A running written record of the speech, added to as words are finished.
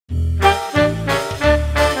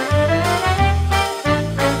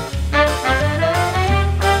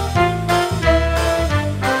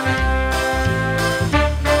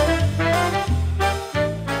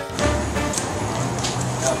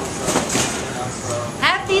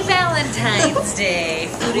Valentine's Day.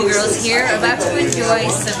 Foodie girls here are about to enjoy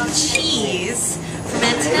some cheese from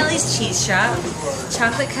Antonelli's cheese shop,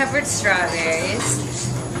 chocolate covered strawberries,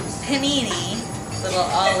 panini, little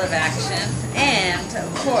olive action, and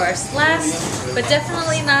of course, last but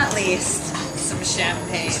definitely not least, some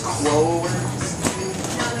champagne.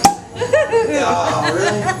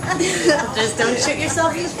 Just don't shoot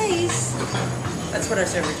yourself in the face. That's what our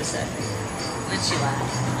server just said. And then she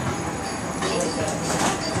laughed.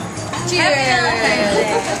 Cheers!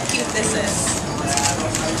 How cute this is.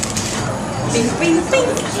 Bing, bing, bing!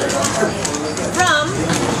 From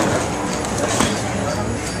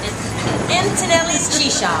Antonelli's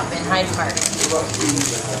Cheese Shop in Hyde Park.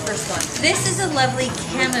 First one. This is a lovely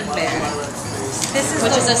camembert. This is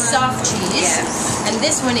Which is a soft cheese. Yes. And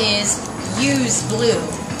this one is used blue.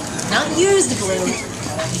 Not used blue.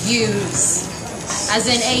 Use. As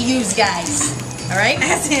in a used guys. Alright?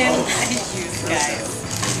 As in, use guys.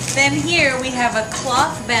 Then here we have a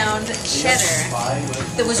cloth-bound cheddar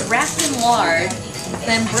that was wrapped in lard,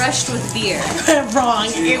 then brushed with beer.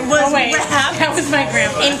 Wrong. It was wrapped. That was my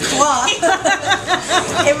grandpa. In cloth.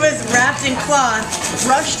 It was wrapped in cloth,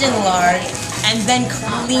 brushed in lard, and then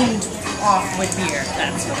cleaned off with beer.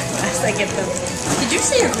 That's what it was. I get the... Did you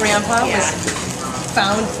say your grandpa was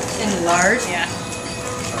found in lard? Yeah.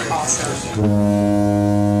 Awesome.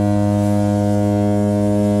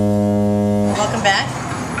 Welcome back.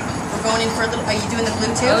 We're going in for a little... Are you doing the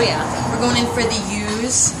blue too? Oh, yeah. We're going in for the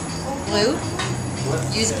used blue.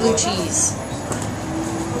 Used blue cheese.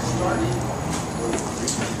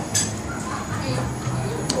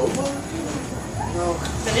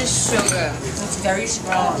 That is so good. It's very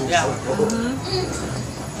strong. Yeah.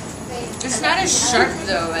 It's not as sharp,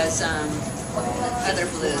 though, as other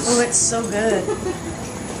blues. Oh, it's so good.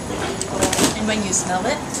 And when you smell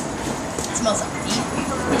it, it smells like deep,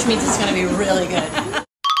 which means it's going to be really good.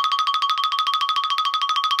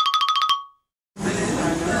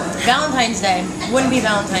 Valentine's Day wouldn't be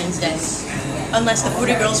Valentine's Day unless the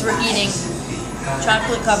Foodie girls were eating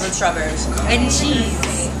chocolate-covered strawberries. And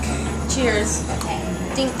cheese. Cheers.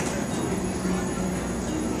 Dink.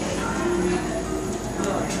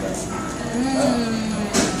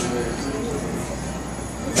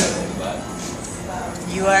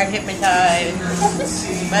 You are hypnotized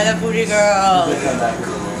by the Foodie girls.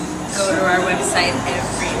 Go to our website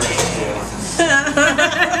every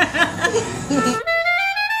day.